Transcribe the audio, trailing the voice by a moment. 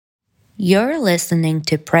You're listening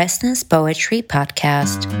to Preston's Poetry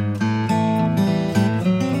Podcast.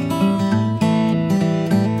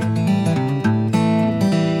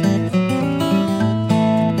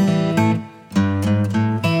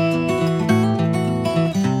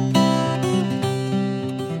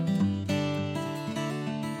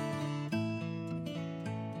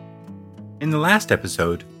 In the last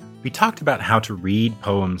episode, we talked about how to read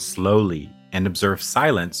poems slowly and observe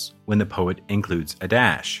silence when the poet includes a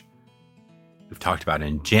dash. We've talked about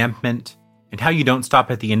enjambment and how you don't stop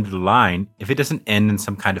at the end of the line if it doesn't end in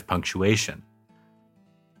some kind of punctuation.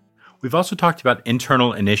 We've also talked about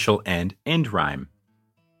internal, initial, and end rhyme.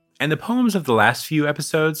 And the poems of the last few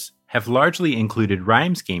episodes have largely included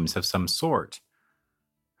rhyme schemes of some sort.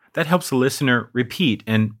 That helps the listener repeat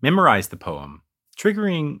and memorize the poem,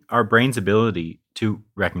 triggering our brain's ability to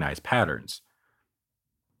recognize patterns.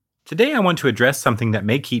 Today I want to address something that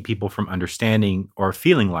may keep people from understanding or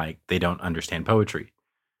feeling like they don't understand poetry.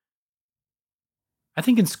 I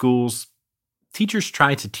think in schools, teachers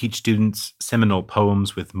try to teach students seminal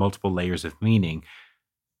poems with multiple layers of meaning.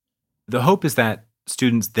 The hope is that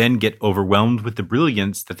students then get overwhelmed with the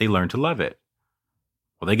brilliance that they learn to love it.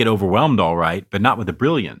 Well, they get overwhelmed all right, but not with the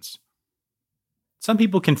brilliance. Some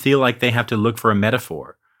people can feel like they have to look for a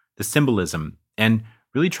metaphor, the symbolism, and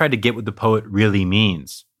really try to get what the poet really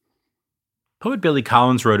means. Poet Billy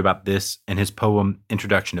Collins wrote about this in his poem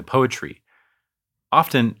Introduction to Poetry.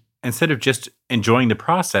 Often, instead of just enjoying the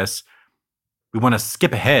process, we want to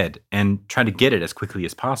skip ahead and try to get it as quickly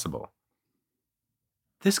as possible.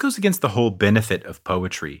 This goes against the whole benefit of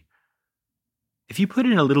poetry. If you put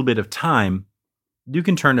in a little bit of time, you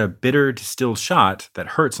can turn a bitter distilled shot that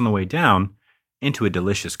hurts on the way down into a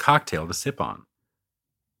delicious cocktail to sip on.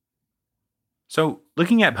 So,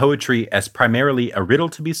 looking at poetry as primarily a riddle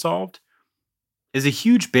to be solved is a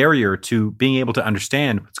huge barrier to being able to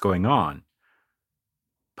understand what's going on.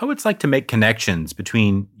 Poets like to make connections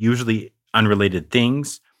between usually unrelated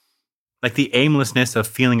things, like the aimlessness of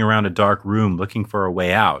feeling around a dark room looking for a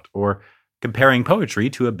way out, or comparing poetry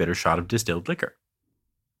to a bitter shot of distilled liquor.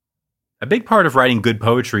 A big part of writing good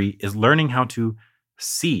poetry is learning how to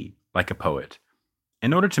see like a poet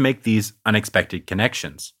in order to make these unexpected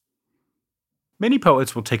connections. Many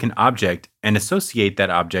poets will take an object and associate that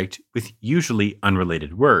object with usually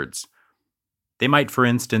unrelated words. They might, for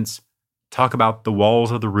instance, talk about the walls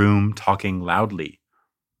of the room talking loudly.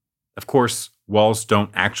 Of course, walls don't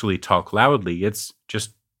actually talk loudly. It's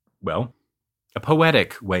just, well, a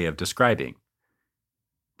poetic way of describing.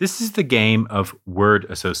 This is the game of word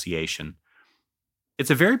association. It's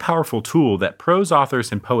a very powerful tool that prose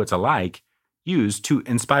authors and poets alike use to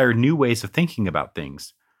inspire new ways of thinking about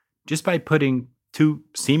things, just by putting two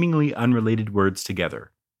seemingly unrelated words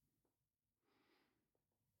together.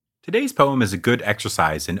 Today's poem is a good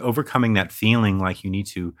exercise in overcoming that feeling like you need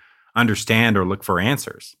to understand or look for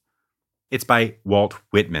answers. It's by Walt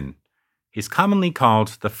Whitman. He's commonly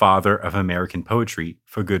called the father of American poetry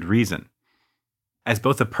for good reason. As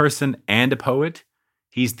both a person and a poet,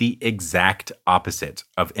 he's the exact opposite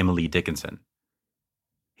of Emily Dickinson.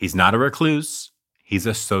 He's not a recluse, he's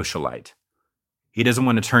a socialite. He doesn't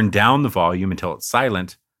want to turn down the volume until it's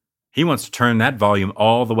silent. He wants to turn that volume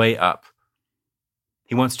all the way up.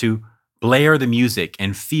 He wants to blare the music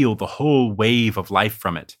and feel the whole wave of life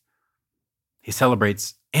from it. He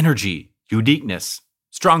celebrates energy, uniqueness,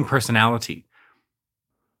 strong personality.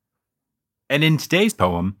 And in today's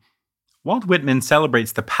poem, Walt Whitman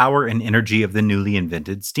celebrates the power and energy of the newly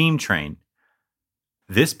invented steam train.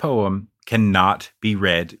 This poem cannot be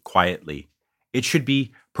read quietly. It should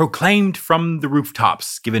be proclaimed from the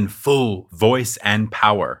rooftops, given full voice and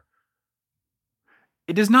power.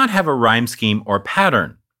 It does not have a rhyme scheme or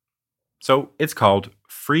pattern, so it's called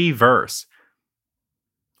free verse.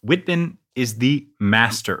 Whitman is the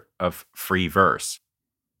master of free verse.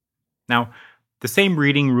 Now, the same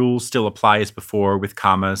reading rules still apply as before with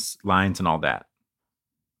commas, lines, and all that.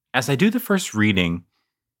 As I do the first reading,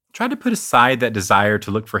 try to put aside that desire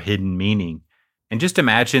to look for hidden meaning and just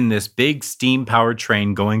imagine this big steam-powered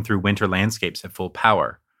train going through winter landscapes at full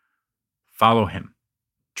power. Follow him.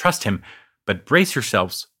 Trust him, but brace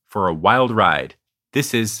yourselves for a wild ride.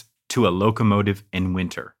 This is To a Locomotive in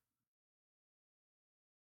Winter.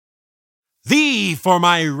 Thee for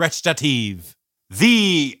my recitative,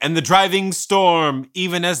 thee and the driving storm,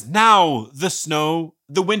 even as now the snow,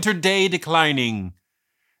 the winter day declining.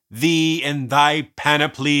 Thee and thy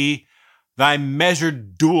panoply, thy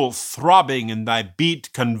measured dual throbbing and thy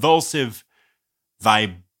beat convulsive,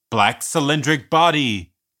 thy black cylindric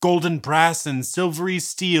body, golden brass and silvery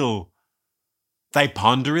steel, thy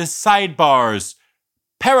ponderous sidebars,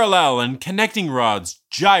 parallel and connecting rods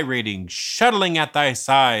gyrating, shuttling at thy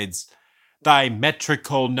sides. Thy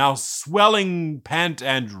metrical now swelling pant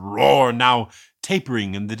and roar now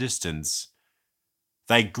tapering in the distance.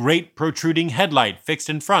 Thy great protruding headlight fixed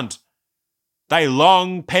in front. Thy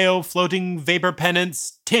long, pale, floating vapor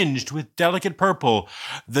pennants tinged with delicate purple,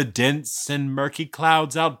 the dense and murky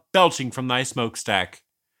clouds outbelching from thy smokestack.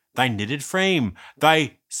 Thy knitted frame,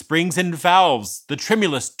 thy springs and valves, the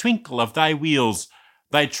tremulous twinkle of thy wheels,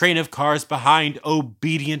 thy train of cars behind,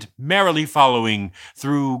 obedient, merrily following,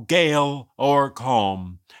 through gale or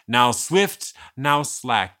calm, now swift, now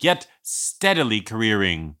slack, yet steadily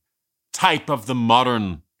careering. Type of the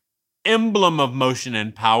modern, emblem of motion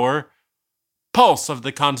and power, pulse of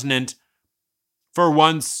the continent. For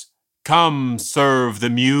once, come serve the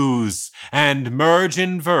muse, and merge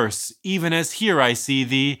in verse, even as here I see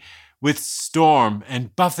thee, with storm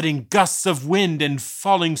and buffeting gusts of wind and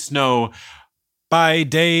falling snow. By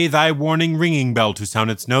day thy warning ringing bell to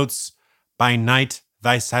sound its notes, by night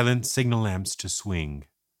thy silent signal lamps to swing.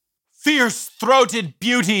 Fierce-throated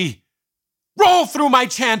beauty! Roll through my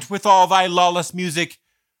chant with all thy lawless music,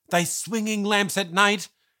 thy swinging lamps at night,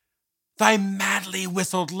 thy madly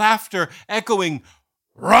whistled laughter echoing,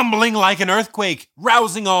 rumbling like an earthquake,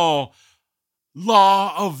 rousing all.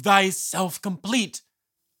 Law of thyself complete,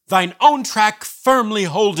 thine own track firmly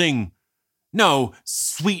holding. No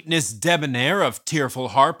sweetness debonair of tearful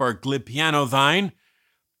harp or glib piano thine.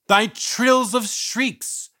 Thy trills of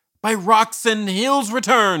shrieks, by rocks and hills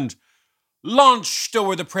returned, launched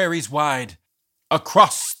o'er the prairies wide,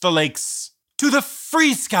 across the lakes, to the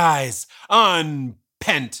free skies,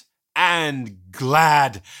 unpent and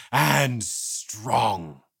glad and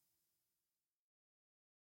strong.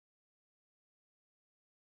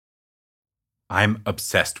 I'm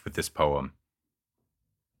obsessed with this poem.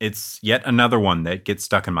 It's yet another one that gets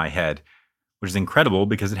stuck in my head, which is incredible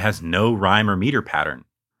because it has no rhyme or meter pattern.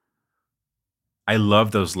 I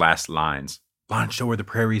love those last lines. Launched o'er the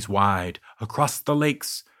prairies wide, across the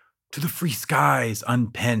lakes, to the free skies,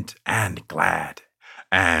 unpent and glad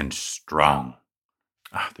and strong.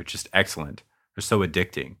 They're just excellent. They're so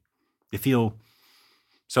addicting. They feel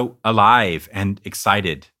so alive and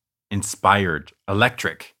excited, inspired,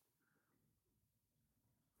 electric.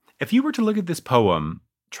 If you were to look at this poem,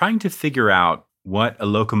 trying to figure out what a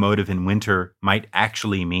locomotive in winter might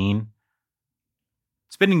actually mean,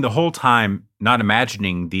 spending the whole time not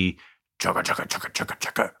imagining the chugga chugga chugga chugga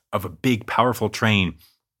chugga of a big powerful train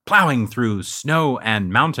plowing through snow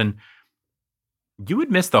and mountain, you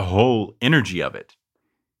would miss the whole energy of it.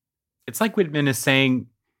 It's like Whitman is saying,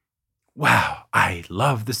 wow, I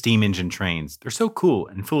love the steam engine trains. They're so cool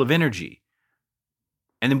and full of energy.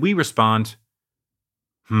 And then we respond,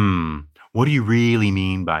 what do you really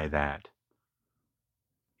mean by that?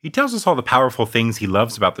 He tells us all the powerful things he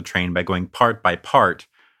loves about the train by going part by part,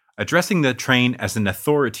 addressing the train as an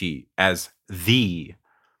authority, as the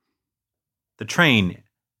train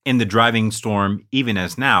in the driving storm, even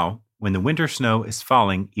as now, when the winter snow is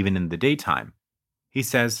falling even in the daytime. He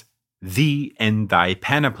says, thee and thy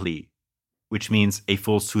panoply, which means a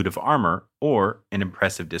full suit of armor or an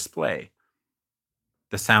impressive display.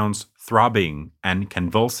 The sounds throbbing and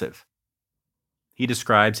convulsive. He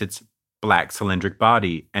describes its black cylindric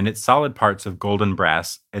body and its solid parts of golden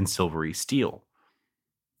brass and silvery steel.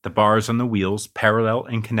 The bars on the wheels parallel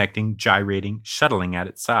and connecting, gyrating, shuttling at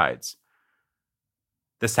its sides.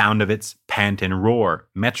 The sound of its pant and roar,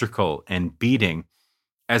 metrical and beating,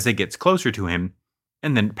 as it gets closer to him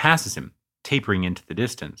and then passes him, tapering into the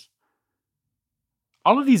distance.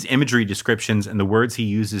 All of these imagery descriptions and the words he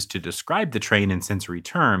uses to describe the train in sensory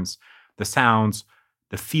terms, the sounds,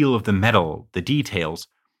 the feel of the metal, the details,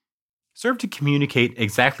 serve to communicate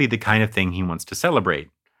exactly the kind of thing he wants to celebrate.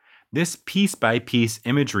 This piece-by-piece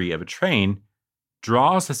imagery of a train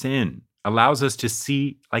draws us in, allows us to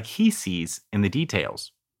see like he sees in the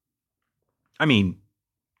details. I mean,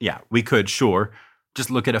 yeah, we could, sure, just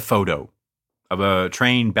look at a photo of a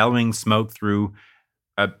train bellowing smoke through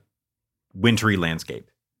a wintry landscape.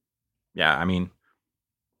 Yeah, I mean,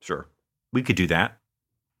 sure, we could do that.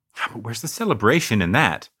 But where's the celebration in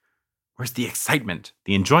that? Where's the excitement,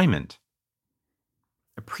 the enjoyment?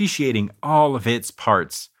 Appreciating all of its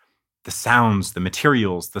parts, the sounds, the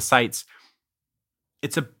materials, the sights.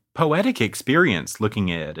 It's a poetic experience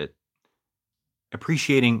looking at it.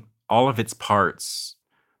 Appreciating all of its parts,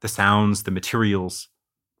 the sounds, the materials,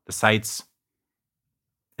 the sights.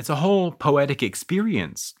 It's a whole poetic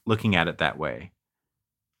experience looking at it that way.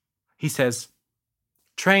 He says,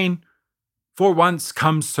 train, for once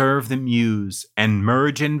come serve the muse, and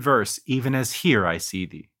merge in verse even as here I see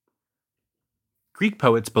thee. Greek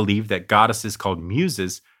poets believed that goddesses called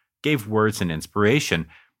muses gave words and inspiration.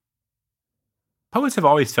 Poets have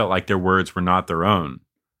always felt like their words were not their own.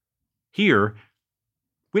 Here,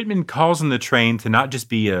 Whitman calls on the train to not just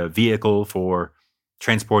be a vehicle for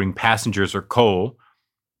transporting passengers or coal,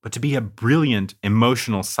 but to be a brilliant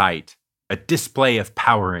emotional sight, a display of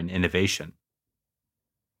power and innovation.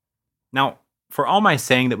 Now, for all my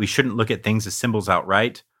saying that we shouldn't look at things as symbols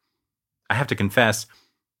outright, I have to confess,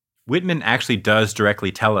 Whitman actually does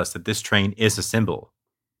directly tell us that this train is a symbol.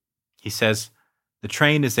 He says, the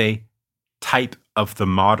train is a type of the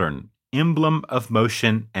modern, emblem of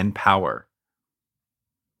motion and power.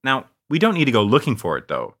 Now, we don't need to go looking for it,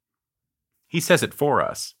 though. He says it for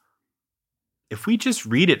us. If we just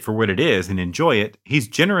read it for what it is and enjoy it, he's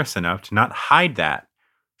generous enough to not hide that,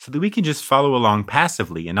 so that we can just follow along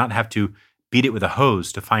passively and not have to beat it with a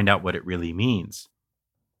hose to find out what it really means.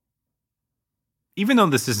 Even though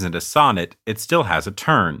this isn't a sonnet, it still has a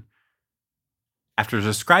turn. After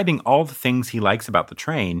describing all the things he likes about the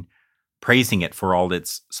train, praising it for all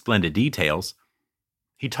its splendid details,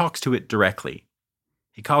 he talks to it directly.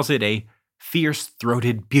 He calls it a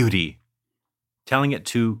fierce-throated beauty, telling it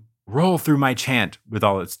to roll through my chant with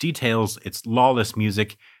all its details, its lawless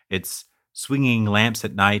music, its swinging lamps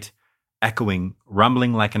at night, echoing,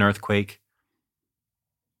 rumbling like an earthquake.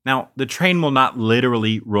 Now, the train will not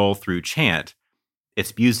literally roll through chant.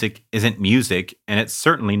 Its music isn't music, and it's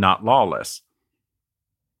certainly not lawless.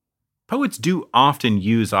 Poets do often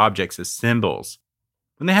use objects as symbols.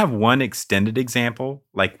 When they have one extended example,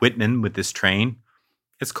 like Whitman with this train,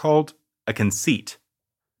 it's called a conceit.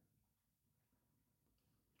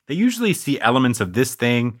 They usually see elements of this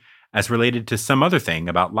thing as related to some other thing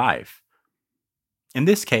about life. In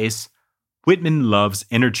this case, Whitman loves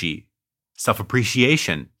energy,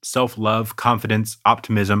 self-appreciation, self-love, confidence,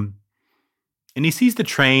 optimism, and he sees the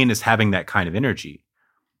train as having that kind of energy.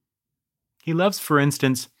 He loves, for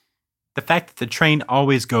instance, the fact that the train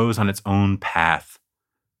always goes on its own path,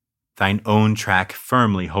 thine own track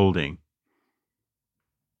firmly holding.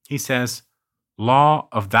 He says, law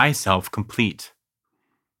of thyself complete,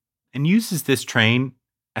 and uses this train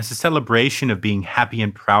as a celebration of being happy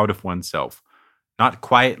and proud of oneself, not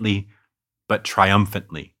quietly, but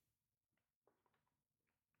triumphantly.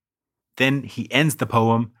 Then he ends the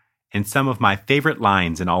poem in some of my favorite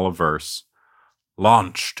lines in all of verse.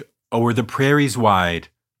 Launched o'er the prairies wide,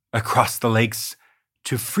 across the lakes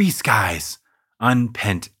to free skies,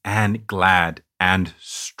 unpent and glad and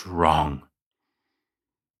strong.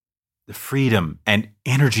 The freedom and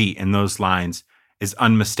energy in those lines is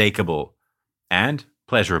unmistakable and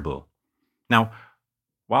pleasurable. Now,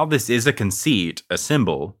 while this is a conceit, a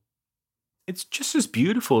symbol, it's just as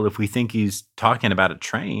beautiful if we think he's talking about a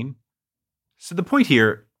train. So the point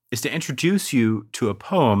here is to introduce you to a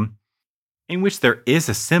poem in which there is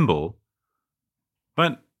a symbol,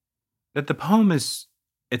 but that the poem is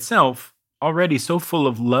itself already so full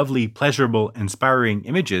of lovely, pleasurable, inspiring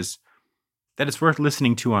images that it's worth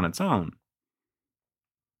listening to on its own.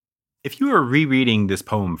 If you are rereading this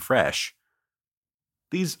poem fresh,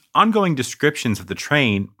 these ongoing descriptions of the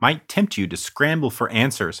train might tempt you to scramble for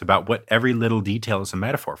answers about what every little detail is a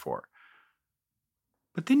metaphor for.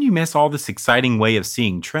 But then you miss all this exciting way of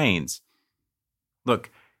seeing trains.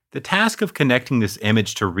 Look, the task of connecting this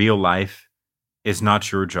image to real life is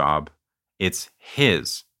not your job. It's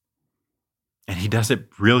his. And he does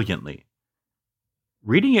it brilliantly.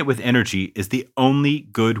 Reading it with energy is the only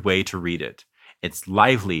good way to read it. It's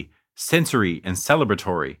lively, sensory, and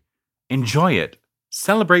celebratory. Enjoy it.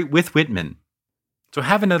 Celebrate with Whitman. So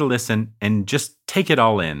have another listen and just take it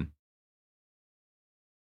all in.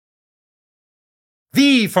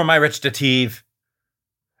 Thee for my recitative,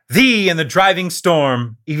 thee in the driving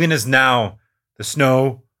storm, even as now, the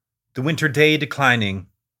snow, the winter day declining.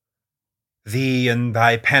 Thee in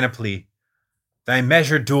thy panoply, thy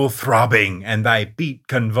measure dual throbbing, and thy beat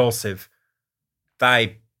convulsive,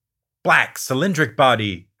 thy black cylindric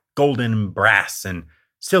body, golden brass and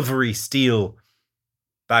silvery steel,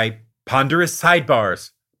 thy ponderous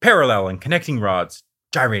sidebars, parallel and connecting rods,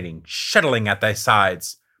 gyrating, shuttling at thy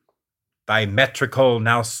sides, thy metrical,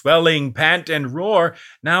 now swelling, pant and roar,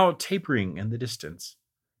 now tapering in the distance,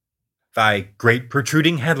 thy great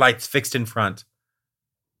protruding headlights fixed in front,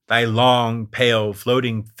 thy long, pale,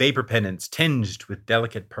 floating vapor pennants tinged with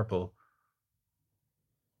delicate purple,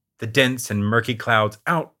 the dense and murky clouds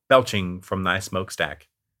out-belching from thy smokestack,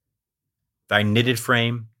 thy knitted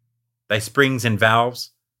frame, thy springs and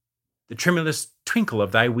valves, the tremulous twinkle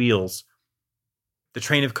of thy wheels, the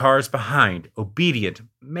train of cars behind, obedient,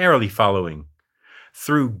 merrily following,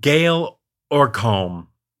 through gale or calm,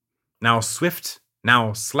 now swift,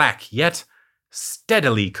 now slack, yet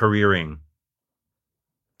steadily careering.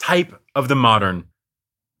 Type of the modern,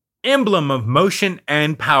 emblem of motion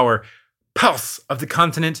and power, pulse of the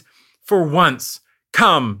continent, for once,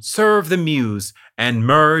 come, serve the muse, and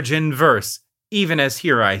merge in verse, even as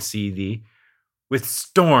here I see thee, with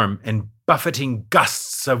storm and buffeting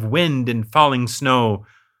gusts of wind and falling snow.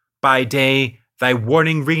 By day, thy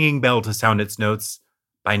warning ringing bell to sound its notes,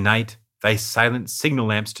 by night, thy silent signal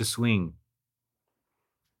lamps to swing.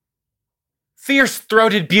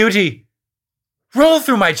 Fierce-throated beauty, roll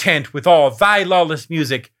through my chant with all thy lawless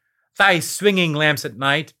music, thy swinging lamps at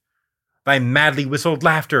night, thy madly whistled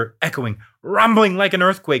laughter echoing, rumbling like an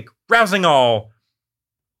earthquake, rousing all.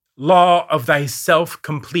 Law of thyself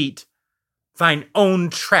complete, thine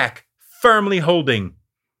own track firmly holding.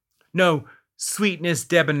 No sweetness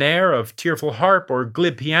debonair of tearful harp or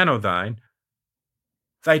glib piano thine.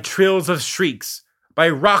 Thy trills of shrieks, by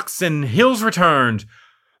rocks and hills returned,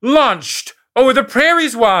 launched o'er the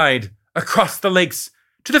prairies wide, across the lakes,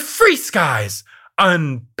 to the free skies,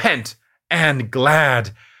 unpent and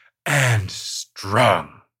glad and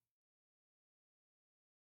strong.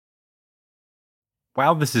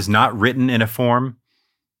 While this is not written in a form,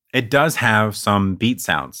 it does have some beat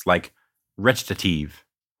sounds, like recitative.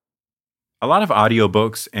 A lot of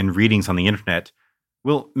audiobooks and readings on the internet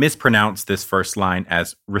will mispronounce this first line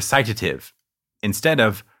as recitative instead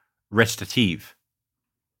of recitative,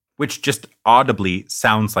 which just audibly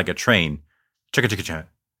sounds like a train. Chicka-chicka-cha.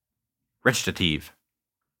 Recitative.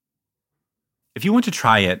 If you want to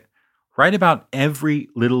try it, write about every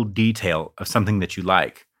little detail of something that you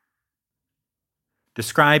like.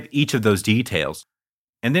 Describe each of those details,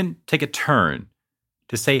 and then take a turn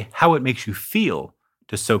to say how it makes you feel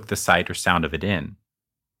to soak the sight or sound of it in.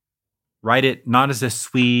 Write it not as a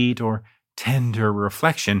sweet or tender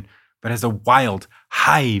reflection, but as a wild,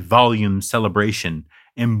 high-volume celebration,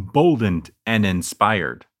 emboldened and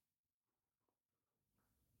inspired.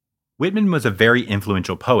 Whitman was a very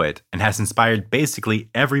influential poet and has inspired basically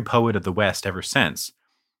every poet of the West ever since.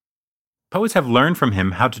 Poets have learned from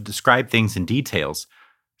him how to describe things in details,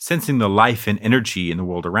 sensing the life and energy in the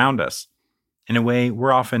world around us, in a way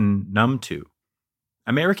we're often numb to.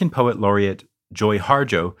 American poet laureate Joy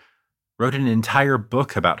Harjo wrote an entire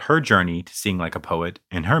book about her journey to sing like a poet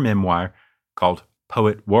in her memoir called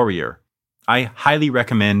Poet Warrior. I highly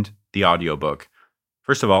recommend the audiobook.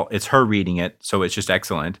 First of all, it's her reading it, so it's just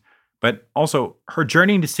excellent. But also, her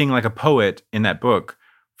journey to sing like a poet in that book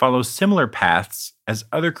follows similar paths as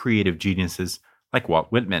other creative geniuses like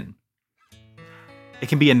Walt Whitman. It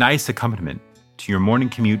can be a nice accompaniment to your morning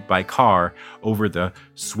commute by car over the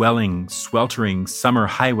swelling, sweltering summer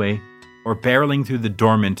highway, or barreling through the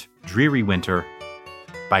dormant, dreary winter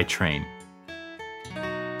by train.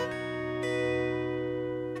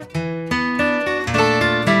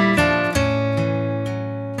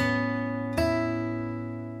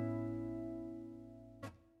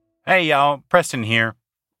 Hey y'all, Preston here.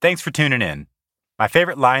 Thanks for tuning in. My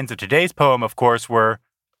favorite lines of today's poem, of course, were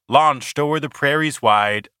launched o'er the prairies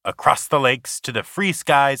wide, across the lakes to the free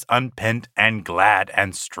skies unpent and glad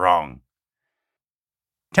and strong.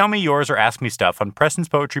 Tell me yours or ask me stuff on Preston's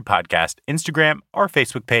Poetry Podcast Instagram or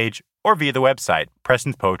Facebook page or via the website,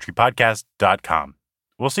 prestonspoetrypodcast.com.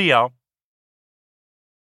 We'll see y'all.